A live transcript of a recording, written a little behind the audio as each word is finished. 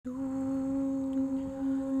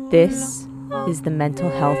This is the Mental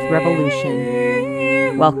Health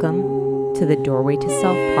Revolution. Welcome to the Doorway to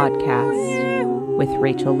Self podcast with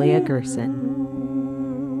Rachel Leah Gerson.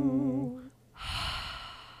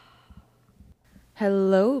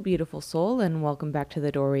 Hello, beautiful soul, and welcome back to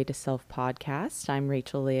the Doorway to Self podcast. I'm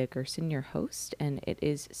Rachel Leah Gerson, your host, and it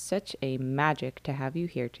is such a magic to have you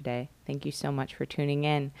here today. Thank you so much for tuning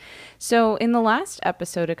in. So in the last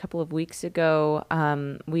episode a couple of weeks ago,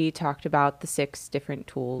 we talked about the 6 different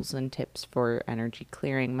tools and tips for energy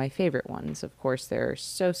clearing, my favorite ones. Of course, there are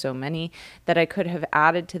so many that I could have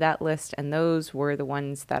added to that list, and those were the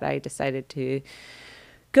ones that I decided to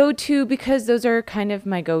go to because those are kind of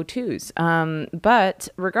my go-tos. But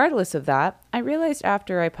regardless of that, I realized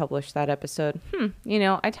after I published that episode,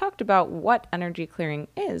 I talked about what energy clearing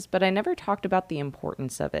is, but I never talked about the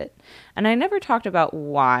importance of it. And I never talked about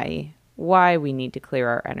why we need to clear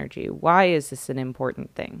our energy. Why is this an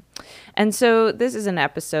important thing? And so this is an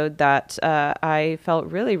episode that I felt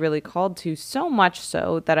really called to, so much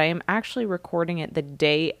so that I am actually recording it the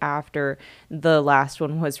day after the last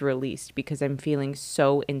one was released because I'm feeling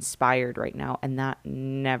so inspired right now, and that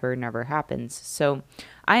never happens. So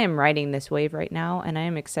I am riding this wave right now, and I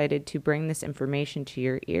am excited to bring this information to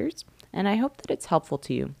your ears, and I hope that it's helpful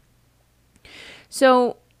to you.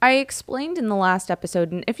 So I explained in the last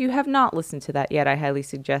episode, and if you have not listened to that yet, I highly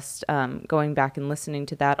suggest going back and listening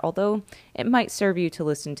to that, although it might serve you to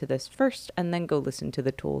listen to this first and then go listen to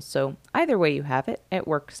the tools. So either way you have it, it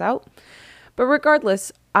works out. But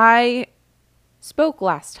regardless, I spoke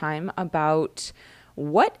last time about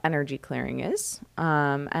what energy clearing is,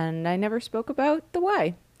 and I never spoke about the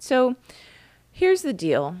why. So here's the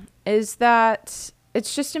deal, is that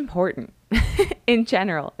it's just important. In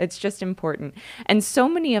general, it's just important. And so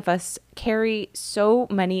many of us carry so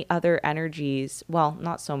many other energies. Well,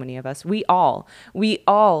 not so many of us. We all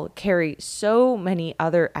carry so many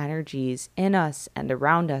other energies in us and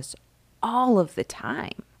around us all of the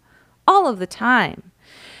time.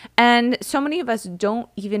 And so many of us don't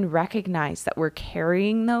even recognize that we're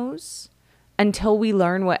carrying those until we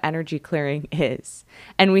learn what energy clearing is.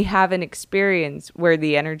 And we have an experience where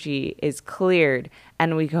the energy is cleared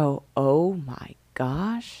and we go, oh my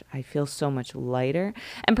gosh, I feel so much lighter.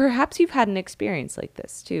 And perhaps you've had an experience like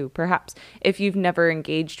this too. Perhaps if you've never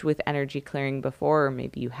engaged with energy clearing before, or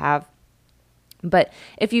maybe you have. But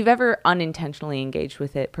if you've ever unintentionally engaged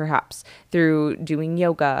with it, perhaps through doing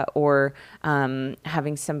yoga or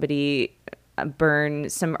having somebody burn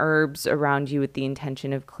some herbs around you with the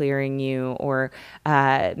intention of clearing you, or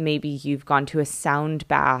maybe you've gone to a sound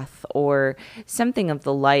bath or something of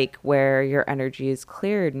the like where your energy is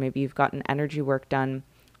cleared. Maybe you've gotten energy work done,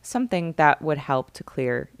 something that would help to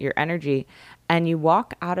clear your energy. And you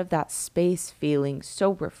walk out of that space feeling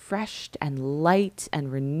so refreshed and light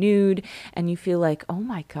and renewed, and you feel like, oh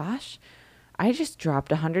my gosh, I just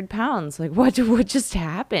dropped 100 pounds. Like what just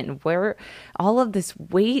happened? Where all of this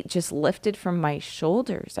weight just lifted from my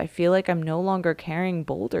shoulders. I feel like I'm no longer carrying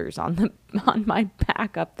boulders on my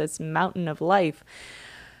back up this mountain of life.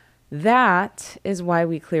 That is why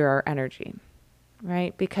we clear our energy,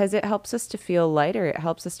 right? Because it helps us to feel lighter. It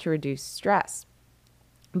helps us to reduce stress.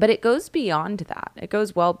 But it goes beyond that. It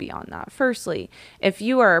goes well beyond that. Firstly, if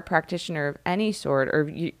you are a practitioner of any sort, or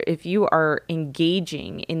if you are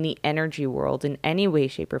engaging in the energy world in any way,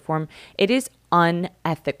 shape, or form, it is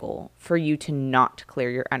unethical for you to not clear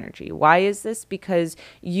your energy. Why is this? Because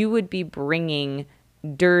you would be bringing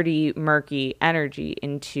dirty, murky energy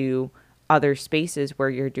into other spaces where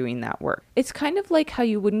you're doing that work. It's kind of like how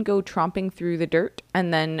you wouldn't go tromping through the dirt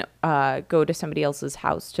and then go to somebody else's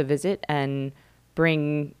house to visit and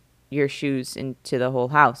bring your shoes into the whole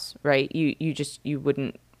house, right? You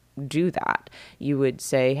wouldn't do that. You would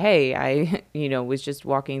say, hey, I, was just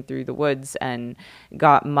walking through the woods and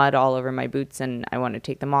got mud all over my boots and I want to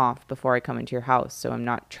take them off before I come into your house so I'm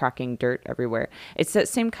not tracking dirt everywhere. It's that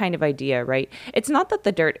same kind of idea, right? It's not that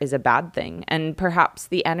the dirt is a bad thing, and perhaps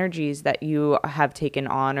the energies that you have taken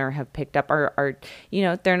on or have picked up are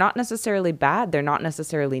they're not necessarily bad. They're not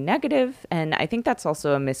necessarily negative. And I think that's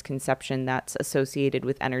also a misconception that's associated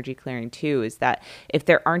with energy clearing too, is that if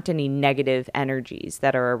there aren't any negative energies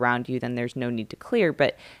that are around you, then there's no need to clear.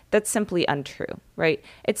 But that's simply untrue, right?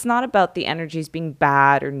 It's not about the energies being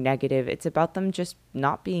bad or negative. It's about them just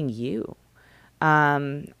not being you.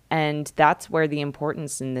 And that's where the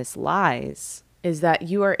importance in this lies, is that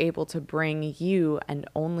you are able to bring you and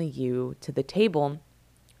only you to the table,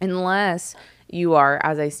 unless you are,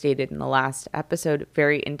 as I stated in the last episode,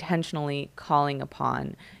 very intentionally calling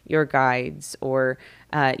upon your guides or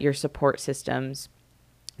your support systems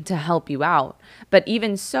to help you out. But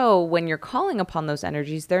even so, when you're calling upon those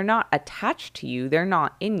energies, they're not attached to you, they're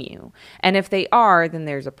not in you. And if they are, then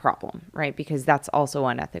there's a problem, right? Because that's also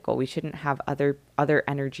unethical. We shouldn't have other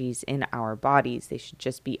energies in our bodies. They should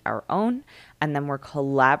just be our own, and then we're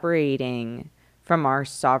collaborating from our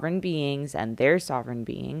sovereign beings and their sovereign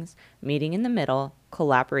beings, meeting in the middle,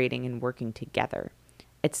 collaborating and working together.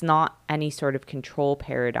 It's not any sort of control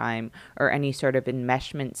paradigm or any sort of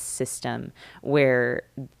enmeshment system where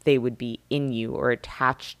they would be in you or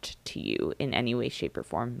attached to you in any way, shape, or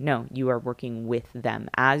form. No, you are working with them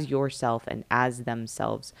as yourself and as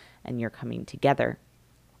themselves, and you're coming together.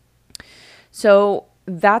 So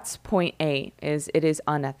that's point A, is it is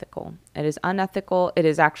unethical. It is unethical. It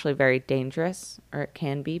is actually very dangerous, or it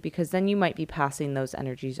can be, because then you might be passing those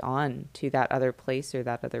energies on to that other place or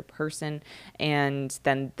that other person, and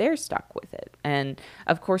then they're stuck with it. And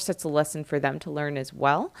of course, that's a lesson for them to learn as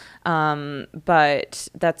well. But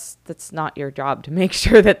that's not your job to make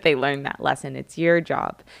sure that they learn that lesson. It's your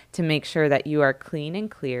job to make sure that you are clean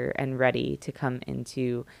and clear and ready to come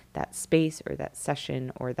into that space or that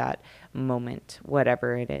session or that moment,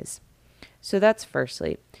 whatever it is. So that's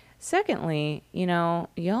firstly. Secondly, y'all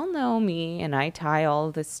know me, and I tie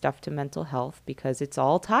all this stuff to mental health because it's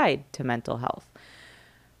all tied to mental health.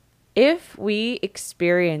 If we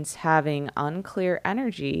experience having unclear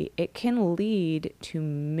energy, it can lead to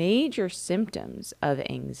major symptoms of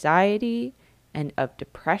anxiety and of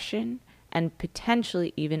depression and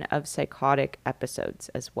potentially even of psychotic episodes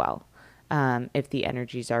as well. If the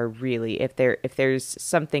energies are really, if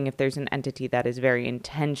there's an entity that is very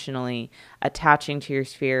intentionally attaching to your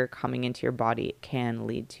sphere, coming into your body, it can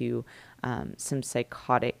lead to some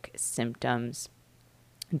psychotic symptoms,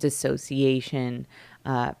 dissociation,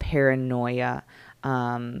 paranoia,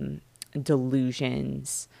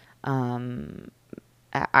 delusions,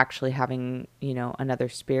 actually having, another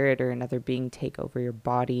spirit or another being take over your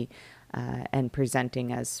body, and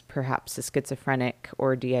presenting as perhaps a schizophrenic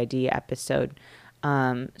or DID episode.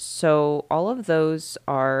 So all of those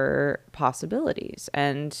are possibilities.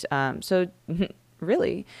 And so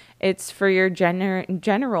really, it's for your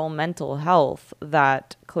general mental health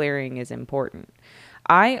that clearing is important.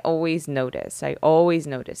 I always notice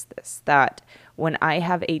this, that when I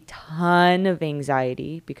have a ton of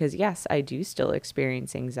anxiety, because yes, I do still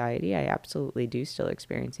experience anxiety. I absolutely do still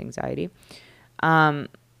experience anxiety.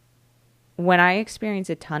 When I experience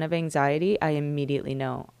a ton of anxiety, I immediately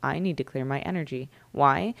know I need to clear my energy.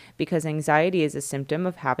 Why? Because anxiety is a symptom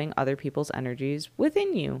of having other people's energies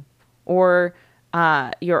within you, or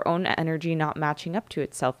your own energy not matching up to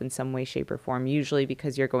itself in some way, shape, or form, usually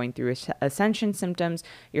because you're going through ascension symptoms,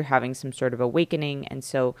 you're having some sort of awakening. And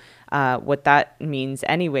so what that means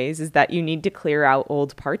anyways is that you need to clear out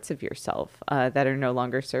old parts of yourself that are no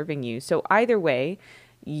longer serving you. So either way,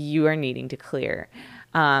 you are needing to clear.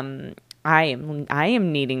 I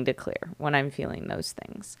am needing to clear when I'm feeling those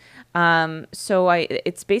things. So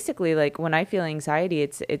it's basically like when I feel anxiety,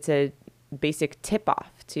 it's a basic tip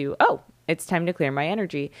off to, it's time to clear my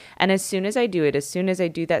energy. And as soon as I do it, as soon as I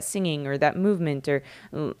do that singing or that movement or,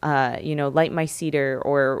 light my cedar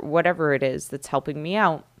or whatever it is that's helping me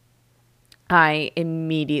out, I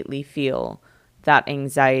immediately feel that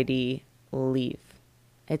anxiety leave.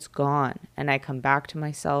 It's gone. And I come back to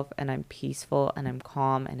myself and I'm peaceful and I'm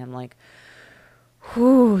calm and I'm like,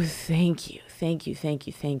 whew, thank you.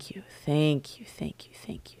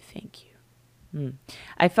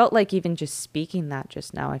 I felt like even just speaking that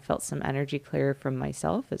just now, I felt some energy clear from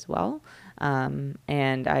myself as well.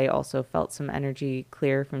 And I also felt some energy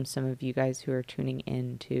clear from some of you guys who are tuning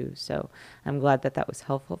in too. So I'm glad that was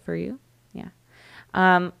helpful for you. Yeah.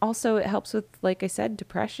 Also, it helps with, like I said,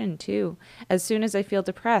 depression too. As soon as I feel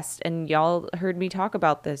depressed, and y'all heard me talk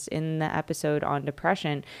about this in the episode on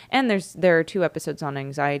depression, and there are 2 episodes on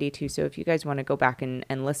anxiety too. So if you guys want to go back and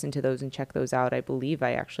listen to those and check those out, I believe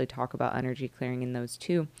I actually talk about energy clearing in those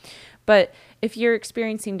too. But if you're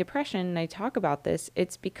experiencing depression, and I talk about this,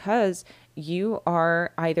 it's because you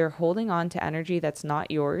are either holding on to energy that's not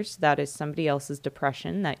yours, that is somebody else's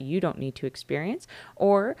depression that you don't need to experience,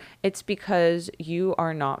 or it's because you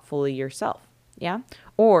are not fully yourself. Yeah.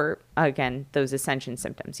 Or again, those ascension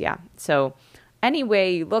symptoms. Yeah. So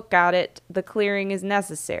anyway you look at it, the clearing is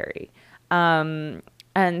necessary. And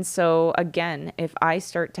so again, if I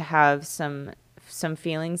start to have some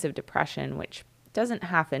feelings of depression, which doesn't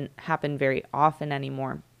happen very often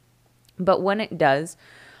anymore, but when it does,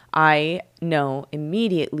 I know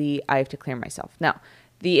immediately I have to clear myself. Now,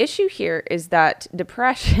 the issue here is that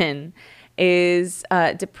depression has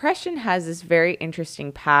this very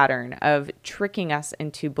interesting pattern of tricking us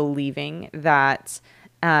into believing that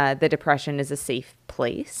the depression is a safe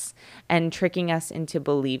place and tricking us into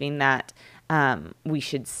believing that we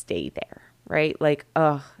should stay there, right? Like,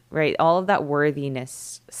 oh, right. All of that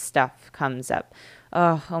worthiness stuff comes up.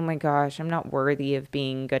 Oh my gosh, I'm not worthy of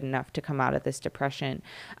being good enough to come out of this depression.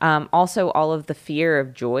 Also, all of the fear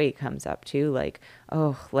of joy comes up too. Like,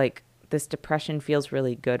 oh, like this depression feels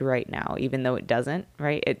really good right now, even though it doesn't,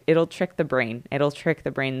 right? It'll trick the brain. It'll trick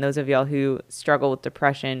the brain. Those of y'all who struggle with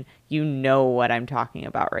depression, you know what I'm talking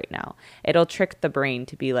about right now. It'll trick the brain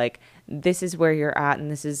to be like, this is where you're at,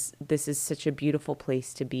 and this is such a beautiful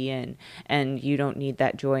place to be in, and you don't need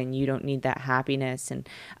that joy, and you don't need that happiness. And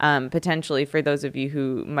potentially for those of you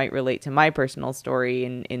who might relate to my personal story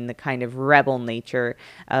in the kind of rebel nature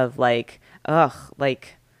of like, ugh,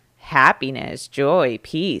 like happiness, joy,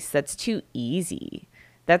 peace, that's too easy.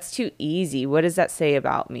 That's too easy. What does that say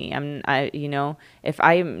about me? If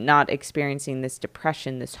I'm not experiencing this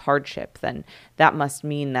depression, this hardship, then that must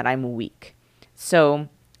mean that I'm weak. So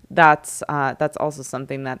that's also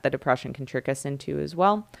something that the depression can trick us into as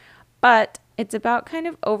well. But it's about kind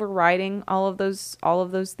of overriding all of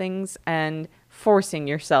those things and forcing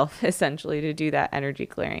yourself essentially to do that energy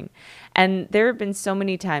clearing. And there have been so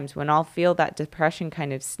many times when I'll feel that depression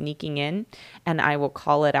kind of sneaking in, and I will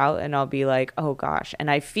call it out, and I'll be like, oh gosh. And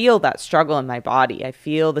I feel that struggle in my body. I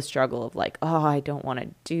feel the struggle of like, oh, I don't want to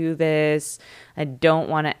do this. I don't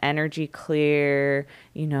want to energy clear.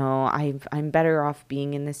 I'm better off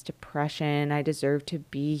being in this depression. I deserve to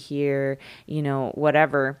be here,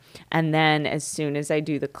 whatever. And then as soon as I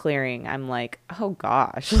do the clearing, I'm like, oh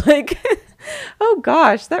gosh, like, oh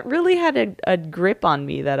gosh, that really had a grip on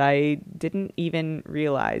me that I didn't even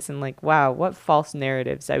realize. And like, wow, what false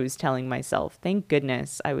narratives I was telling myself. Thank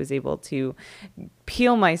goodness I was able to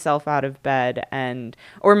peel myself out of bed,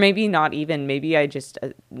 or maybe not even, maybe I just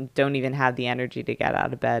don't even have the energy to get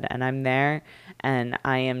out of bed, and I'm there and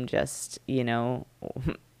I am just,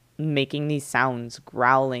 making these sounds,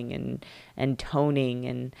 growling and toning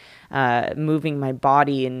and moving my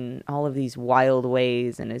body in all of these wild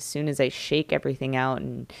ways. And as soon as I shake everything out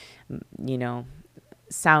and,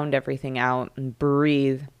 sound everything out and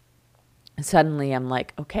breathe, suddenly I'm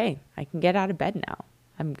like, okay, I can get out of bed now.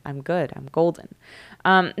 I'm good. I'm golden.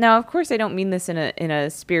 Now, of course, I don't mean this in a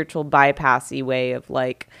spiritual bypassy way of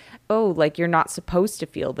like, oh, like you're not supposed to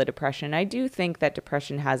feel the depression. I do think that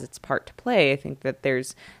depression has its part to play. I think that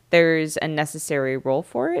there's a necessary role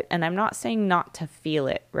for it. And I'm not saying not to feel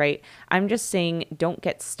it, right? I'm just saying don't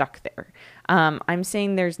get stuck there. I'm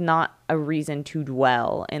saying there's not a reason to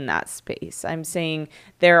dwell in that space. I'm saying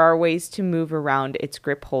there are ways to move around its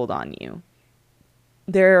grip hold on you.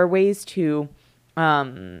 There are ways to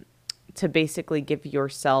basically give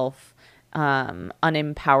yourself an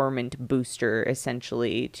empowerment booster,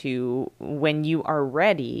 essentially, to when you are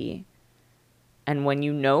ready and when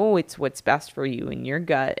you know it's what's best for you in your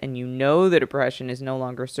gut and you know the depression is no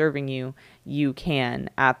longer serving you, you can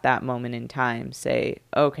at that moment in time say,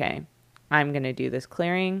 okay, I'm going to do this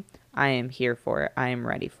clearing. I am here for it. I am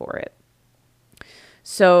ready for it.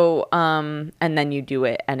 So, and then you do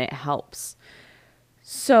it and it helps.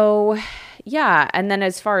 So, yeah. And then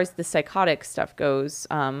as far as the psychotic stuff goes,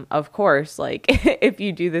 of course, like if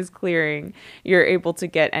you do this clearing, you're able to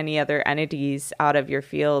get any other entities out of your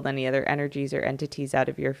field, any other energies or entities out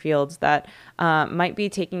of your fields that might be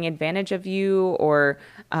taking advantage of you or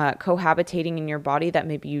cohabitating in your body that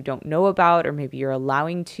maybe you don't know about, or maybe you're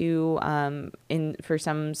allowing to for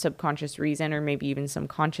some subconscious reason, or maybe even some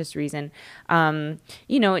conscious reason.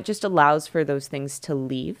 It just allows for those things to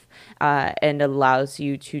leave and allows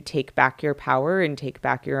you to take back your power and take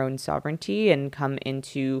back your own sovereignty and come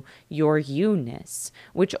into your you-ness,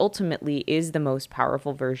 which ultimately is the most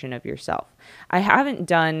powerful version of yourself. I haven't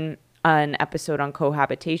done an episode on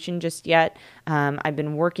cohabitation just yet. I've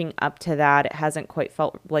been working up to that. It hasn't quite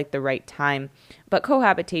felt like the right time. But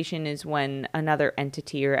cohabitation is when another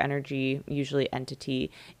entity or energy, usually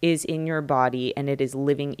entity, is in your body and it is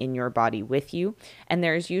living in your body with you. And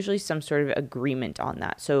there's usually some sort of agreement on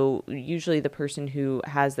that. So usually the person who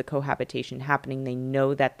has the cohabitation happening, they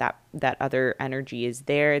know that other energy is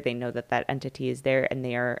there. They know that entity is there, and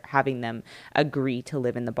they are having them agree to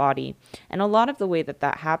live in the body. And a lot of the way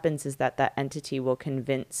that happens is that entity will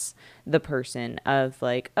convince the person of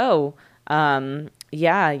like, oh,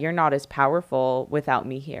 yeah, you're not as powerful without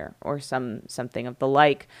me here, or something of the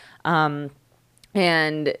like. And,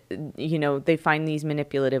 they find these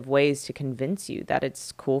manipulative ways to convince you that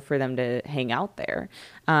it's cool for them to hang out there.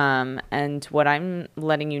 And what I'm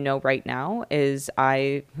letting you know right now is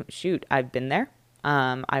I've been there.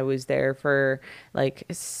 I was there for like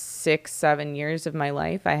 6, 7 years of my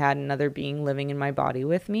life. I had another being living in my body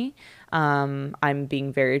with me. I'm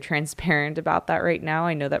being very transparent about that right now.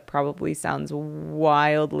 I know that probably sounds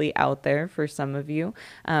wildly out there for some of you,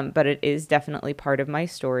 but it is definitely part of my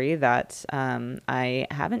story that I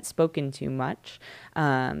haven't spoken to much,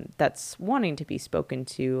 that's wanting to be spoken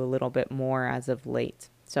to a little bit more as of late.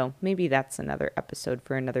 So maybe that's another episode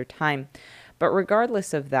for another time. But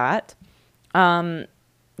regardless of that,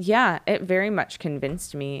 yeah, it very much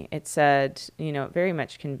convinced me. It said, it very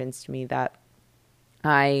much convinced me that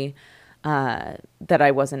I that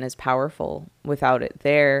I wasn't as powerful without it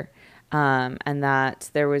there, and that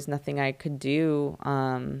there was nothing I could do,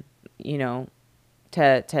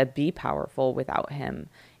 to be powerful without him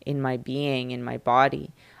in my being, in my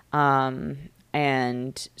body.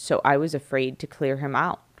 And so I was afraid to clear him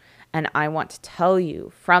out. And I want to tell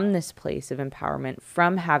you from this place of empowerment,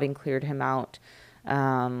 from having cleared him out,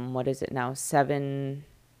 what is it now? 7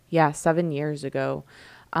 years ago.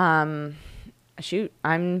 I'm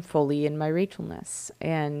fully in my Rachelness,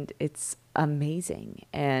 and it's amazing.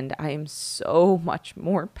 And I am so much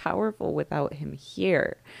more powerful without him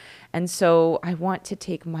here. And so I want to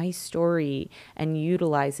take my story and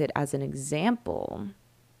utilize it as an example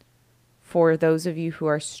for those of you who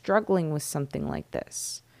are struggling with something like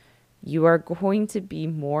this. You are going to be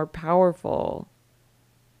more powerful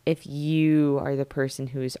if you are the person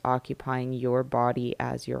who is occupying your body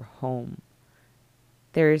as your home.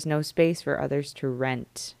 There is no space for others to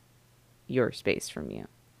rent your space from you.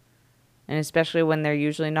 And especially when they're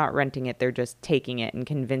usually not renting it, they're just taking it and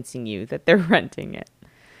convincing you that they're renting it.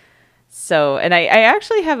 So, and I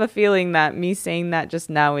actually have a feeling that me saying that just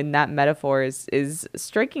now in that metaphor is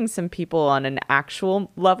striking some people on an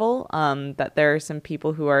actual level, that there are some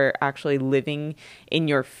people who are actually living in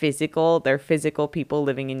your they're physical people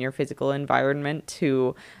living in your physical environment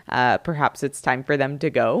who perhaps it's time for them to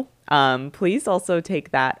go. Please also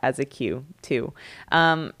take that as a cue too.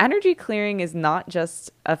 Energy clearing is not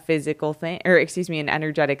just a physical thing, or excuse me, an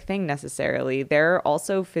energetic thing necessarily. There are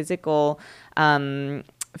also physical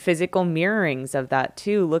mirrorings of that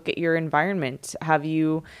too. Look at your environment. Have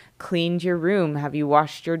you cleaned your room? Have you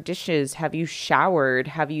washed your dishes? Have you showered?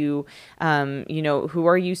 Have you, who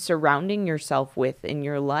are you surrounding yourself with in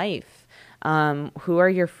your life? Who are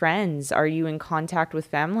your friends? Are you in contact with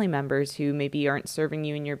family members who maybe aren't serving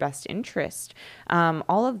you in your best interest?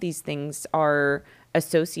 All of these things are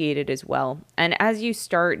associated as well. And as you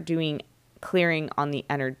start doing clearing on the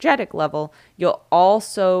energetic level, you'll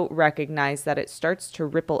also recognize that it starts to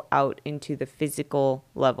ripple out into the physical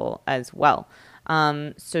level as well.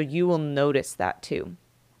 So you will notice that too.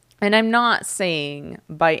 And I'm not saying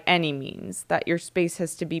by any means that your space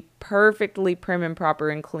has to be perfectly prim and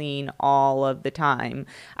proper and clean all of the time.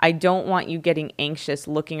 I don't want you getting anxious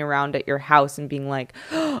looking around at your house and being like,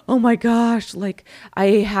 oh my gosh, like I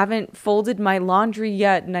haven't folded my laundry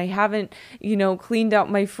yet, and I haven't, cleaned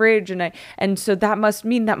out my fridge, and so that must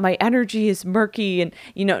mean that my energy is murky, and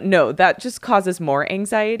no, that just causes more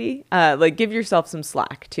anxiety. Like give yourself some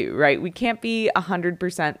slack too, right? We can't be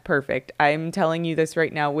 100% perfect. I'm telling you this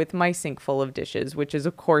right now with my sink full of dishes, which is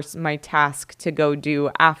of course my task to go do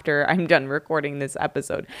after I'm done recording this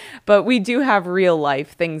episode. But we do have real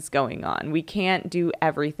life things going on. We can't do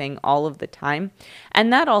everything all of the time.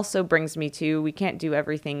 And that also brings me to, we can't do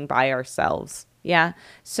everything by ourselves. Yeah.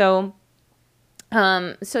 So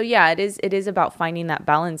yeah, it is about finding that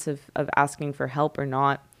balance of asking for help or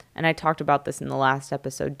not. And I talked about this in the last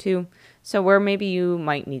episode too. So where maybe you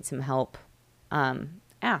might need some help,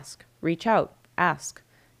 reach out, ask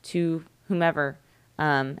to whomever.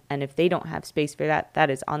 And if they don't have space for that, that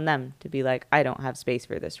is on them to be like, I don't have space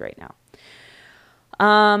for this right now.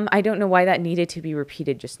 I don't know why that needed to be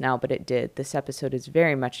repeated just now, but it did. This episode is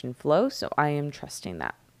very much in flow, so I am trusting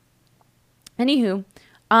that. Anywho,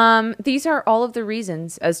 these are all of the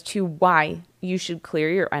reasons as to why you should clear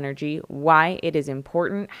your energy, why it is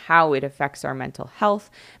important, how it affects our mental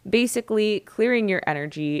health. Basically, clearing your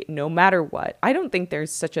energy no matter what. I don't think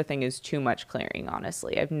there's such a thing as too much clearing,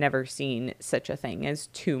 honestly. I've never seen such a thing as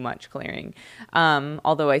too much clearing.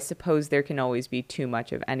 Although I suppose there can always be too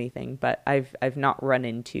much of anything, but I've not run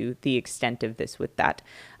into the extent of this with that.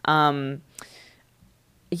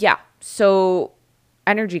 So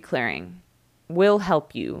energy clearing will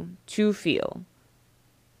help you to feel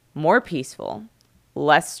more peaceful,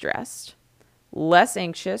 less stressed, less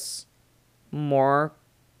anxious, more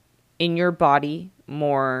in your body,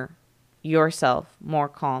 more yourself, more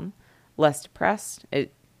calm, less depressed.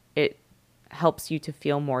 It helps you to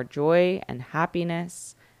feel more joy and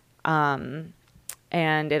happiness. And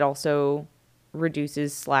it also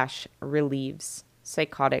reduces / relieves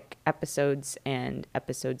psychotic episodes and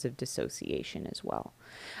episodes of dissociation as well.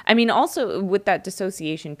 I mean, also with that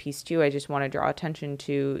dissociation piece too, I just want to draw attention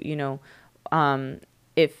to,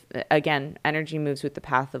 if again, energy moves with the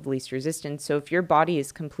path of least resistance. So if your body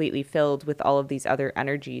is completely filled with all of these other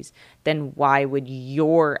energies, then why would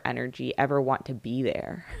your energy ever want to be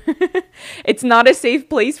there? It's not a safe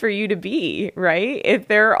place for you to be, right? If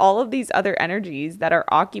there are all of these other energies that are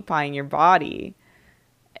occupying your body,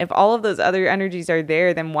 if all of those other energies are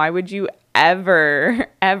there, then why would you ever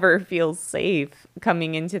feel safe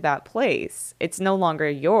coming into that place? It's no longer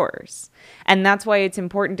yours. And that's why it's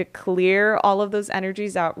important to clear all of those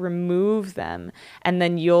energies out, remove them, and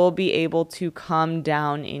then you'll be able to come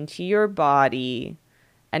down into your body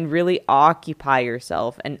and really occupy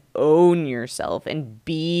yourself and own yourself and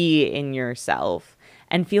be in yourself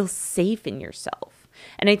and feel safe in yourself.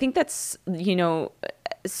 And I think that's,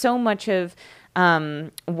 so much of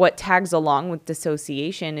what tags along with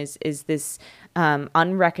dissociation is this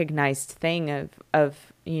unrecognized thing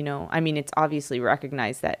of I mean, it's obviously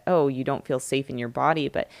recognized that, oh, you don't feel safe in your body,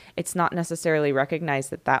 but it's not necessarily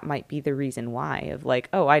recognized that that might be the reason why, of like,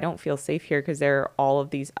 oh, I don't feel safe here because there are all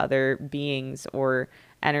of these other beings or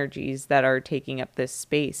energies that are taking up this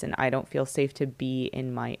space, and I don't feel safe to be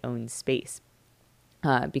in my own space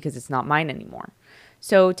because it's not mine anymore.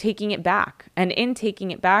 So taking it back, and in taking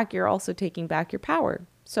it back, you're also taking back your power.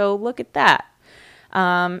 So look at that.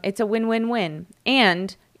 It's a win-win-win.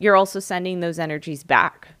 And you're also sending those energies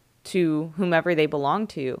back to whomever they belong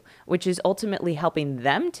to, which is ultimately helping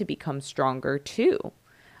them to become stronger too.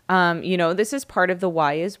 This is part of the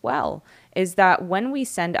why as well, is that when we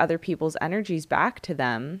send other people's energies back to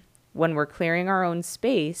them, when we're clearing our own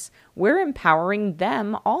space, we're empowering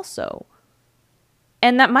them also.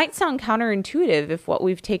 And that might sound counterintuitive if what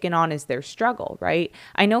we've taken on is their struggle, right?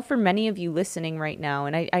 I know for many of you listening right now,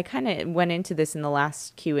 and I kind of went into this in the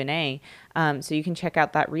last Q&A, so you can check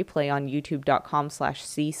out that replay on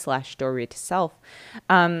youtube.com/c/story to self.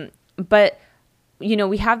 But,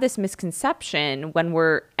 we have this misconception when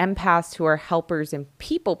we're empaths who are helpers and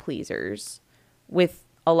people pleasers with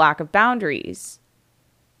a lack of boundaries.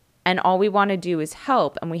 And all we want to do is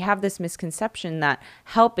help. And we have this misconception that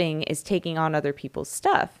helping is taking on other people's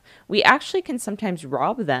stuff. We actually can sometimes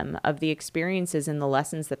rob them of the experiences and the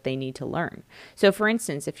lessons that they need to learn. So for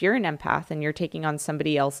instance, if you're an empath and you're taking on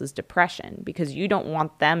somebody else's depression because you don't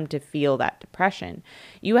want them to feel that depression,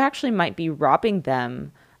 you actually might be robbing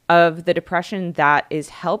them of the depression that is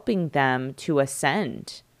helping them to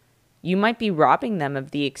ascend. You might be robbing them of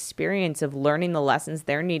the experience of learning the lessons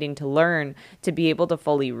they're needing to learn to be able to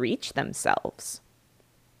fully reach themselves,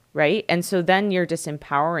 right? And so then you're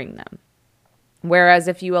disempowering them. Whereas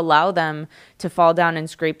if you allow them to fall down and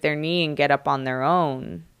scrape their knee and get up on their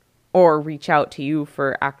own, or reach out to you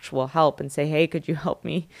for actual help and say, hey, could you help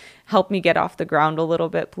me get off the ground a little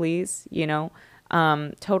bit, please?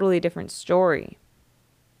 Totally different story.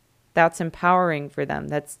 That's empowering for them.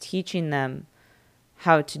 That's teaching them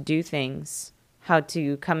how to do things, how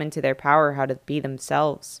to come into their power, how to be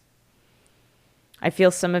themselves. I feel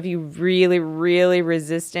some of you really, really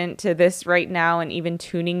resistant to this right now and even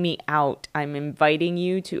tuning me out. I'm inviting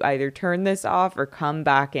you to either turn this off or come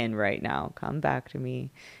back in right now. Come back to me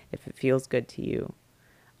if it feels good to you.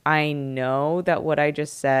 I know that what I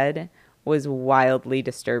just said was wildly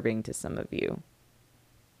disturbing to some of you.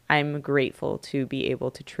 I'm grateful to be able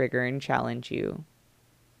to trigger and challenge you.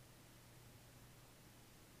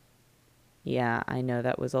 Yeah, I know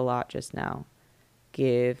that was a lot just now.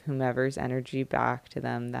 Give whomever's energy back to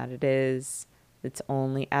them that it is. It's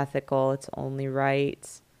only ethical. It's only right.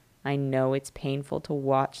 I know it's painful to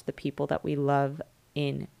watch the people that we love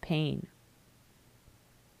in pain.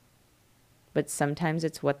 But sometimes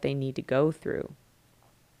it's what they need to go through.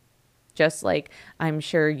 Just like I'm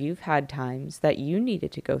sure you've had times that you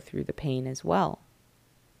needed to go through the pain as well.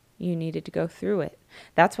 You needed to go through it.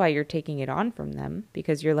 That's why you're taking it on from them,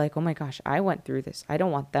 because you're like, oh my gosh, I went through this. I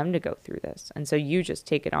don't want them to go through this. And so you just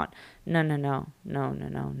take it on.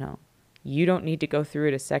 No. You don't need to go through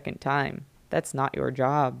it a second time. That's not your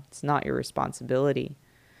job. It's not your responsibility.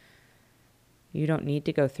 You don't need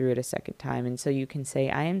to go through it a second time. And so you can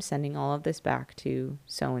say, I am sending all of this back to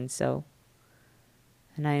so-and-so.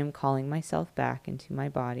 And I am calling myself back into my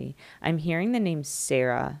body. I'm hearing the name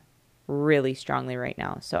Sarah really strongly right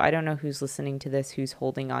now. So I don't know who's listening to this, who's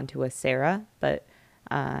holding on to a Sarah, but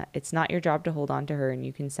it's not your job to hold on to her, and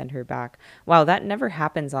you can send her back. Wow, that never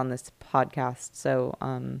happens on this podcast. So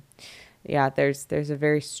yeah, there's a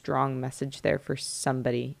very strong message there for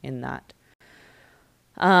somebody in that.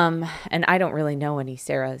 And I don't really know any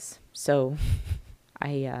Sarahs, so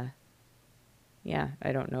I Yeah,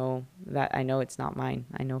 I don't know that. I know it's not mine.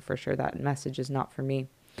 I know for sure that message is not for me.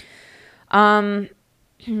 Anywho,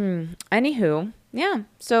 yeah,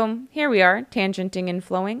 so here we are, tangenting and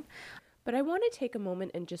flowing. But I want to take a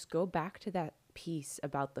moment and just go back to that piece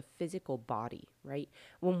about the physical body, right?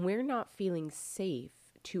 When we're not feeling safe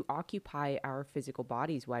to occupy our physical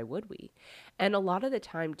bodies, why would we? And a lot of the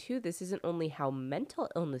time, too, this isn't only how mental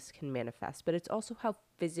illness can manifest, but it's also how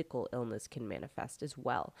physical illness can manifest as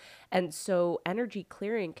well. And so energy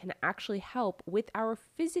clearing can actually help with our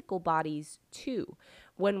physical bodies, too.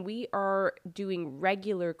 When we are doing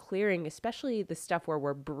regular clearing, especially the stuff where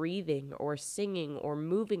we're breathing or singing or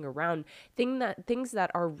moving around, things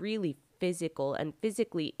that are really physical and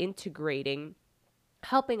physically integrating,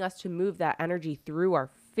 helping us to move that energy through our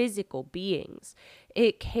physical beings,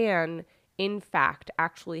 it can, in fact,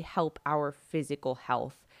 actually help our physical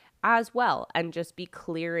health as well, and just be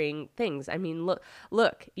clearing things. I mean,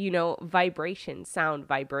 look, vibration, sound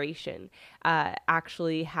vibration,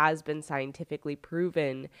 actually has been scientifically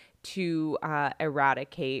proven to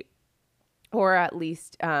eradicate, or at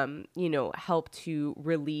least, help to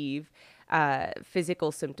relieve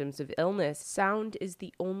physical symptoms of illness. Sound is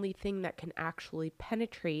the only thing that can actually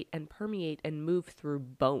penetrate and permeate and move through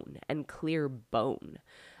bone and clear bone.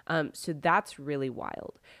 So that's really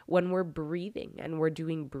wild. When we're breathing and we're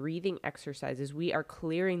doing breathing exercises, we are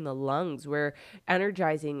clearing the lungs, we're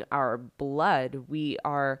energizing our blood, we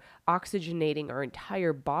are oxygenating our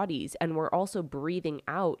entire bodies, and we're also breathing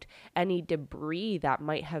out any debris that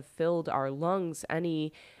might have filled our lungs,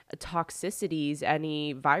 any toxicities,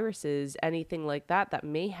 any viruses, anything like that that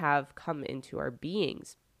may have come into our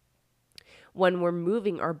beings. When we're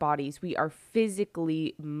moving our bodies, we are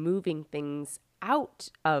physically moving things out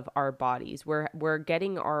of our bodies. We're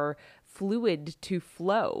getting our fluid to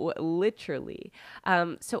flow, literally.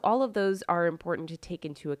 So all of those are important to take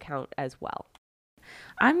into account as well.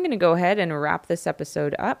 I'm going to go ahead and wrap this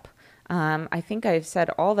episode up. I think I've said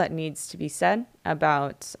all that needs to be said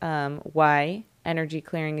about why energy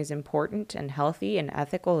clearing is important and healthy and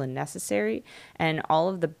ethical and necessary, and all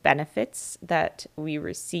of the benefits that we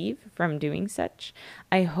receive from doing such.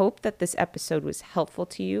 I hope that this episode was helpful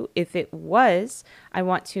to you. If it was, I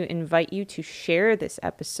want to invite you to share this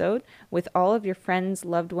episode with all of your friends,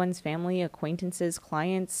 loved ones, family, acquaintances,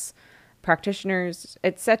 clients, practitioners,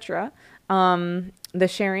 etc. The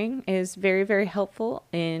sharing is very, very helpful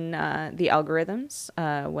in the algorithms.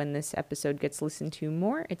 When this episode gets listened to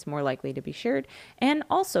more, it's more likely to be shared. And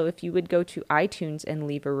also, if you would go to iTunes and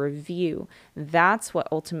leave a review, that's what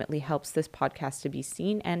ultimately helps this podcast to be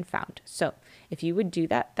seen and found. So if you would do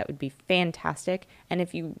that, that would be fantastic. And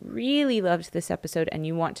if you really loved this episode and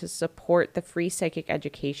you want to support the free psychic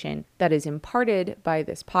education that is imparted by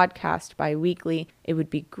this podcast bi-weekly, it would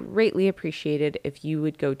be greatly appreciated if you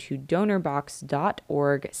would go to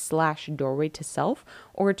donorbox.org/doorway to self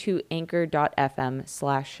or to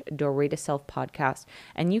anchor.fm/doorway to self podcast,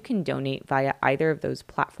 and you can donate via either of those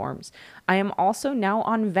platforms. I am also now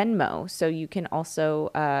on Venmo, so you can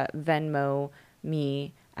also Venmo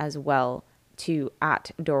me as well to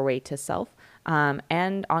 @doorway to self,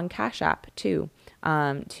 and on Cash App too,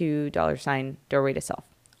 to $doorway to self.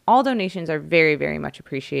 All donations are very, very much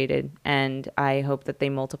appreciated, and I hope that they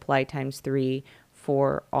multiply ×3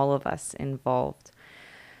 for all of us involved.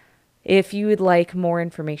 If you would like more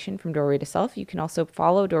information from Doorway to Self, you can also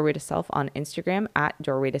follow Doorway to Self on Instagram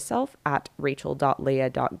 @Doorway to Self,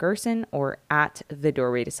 @Rachel.Leah.Gerson, or @The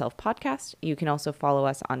Doorway to Self Podcast. You can also follow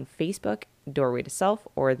us on Facebook, Doorway to Self,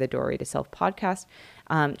 or The Doorway to Self Podcast.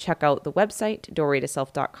 Check out the website,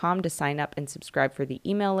 doorwaytoself.com, to sign up and subscribe for the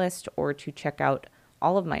email list, or to check out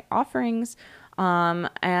all of my offerings.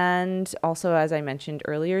 And also, as I mentioned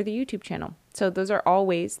earlier, the YouTube channel. So those are all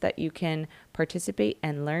ways that you can participate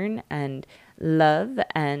and learn and love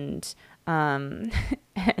and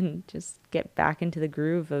and just get back into the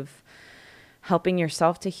groove of helping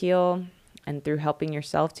yourself to heal, and through helping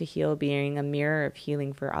yourself to heal, being a mirror of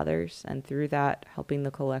healing for others, and through that, helping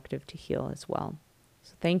the collective to heal as well.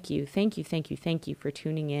 So thank you for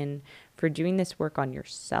tuning in, for doing this work on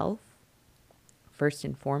yourself, first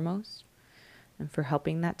and foremost, and for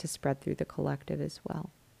helping that to spread through the collective as well.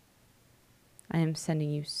 I am sending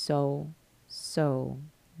you so, so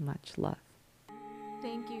much love.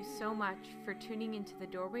 Thank you so much for tuning into the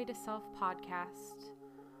Doorway to Self podcast,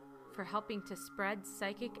 for helping to spread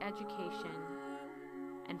psychic education,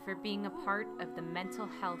 and for being a part of the mental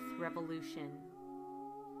health revolution.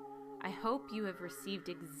 I hope you have received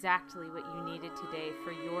exactly what you needed today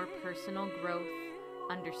for your personal growth,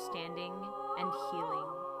 understanding, and healing.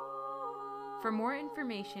 For more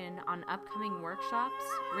information on upcoming workshops,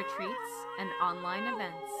 retreats, and online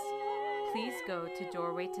events, please go to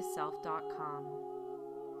doorwaytoself.com.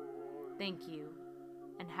 Thank you,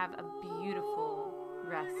 and have a beautiful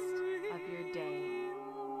rest of your day.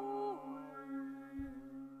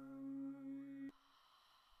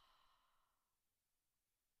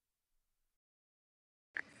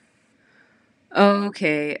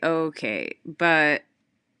 Okay, but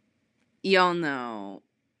y'all know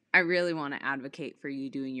I really want to advocate for you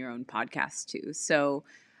doing your own podcast too. So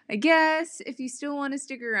I guess if you still want to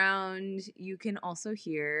stick around, you can also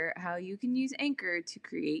hear how you can use Anchor to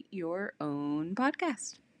create your own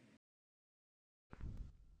podcast.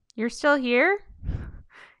 You're still here?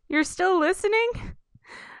 You're still listening?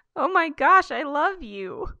 Oh my gosh, I love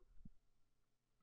you.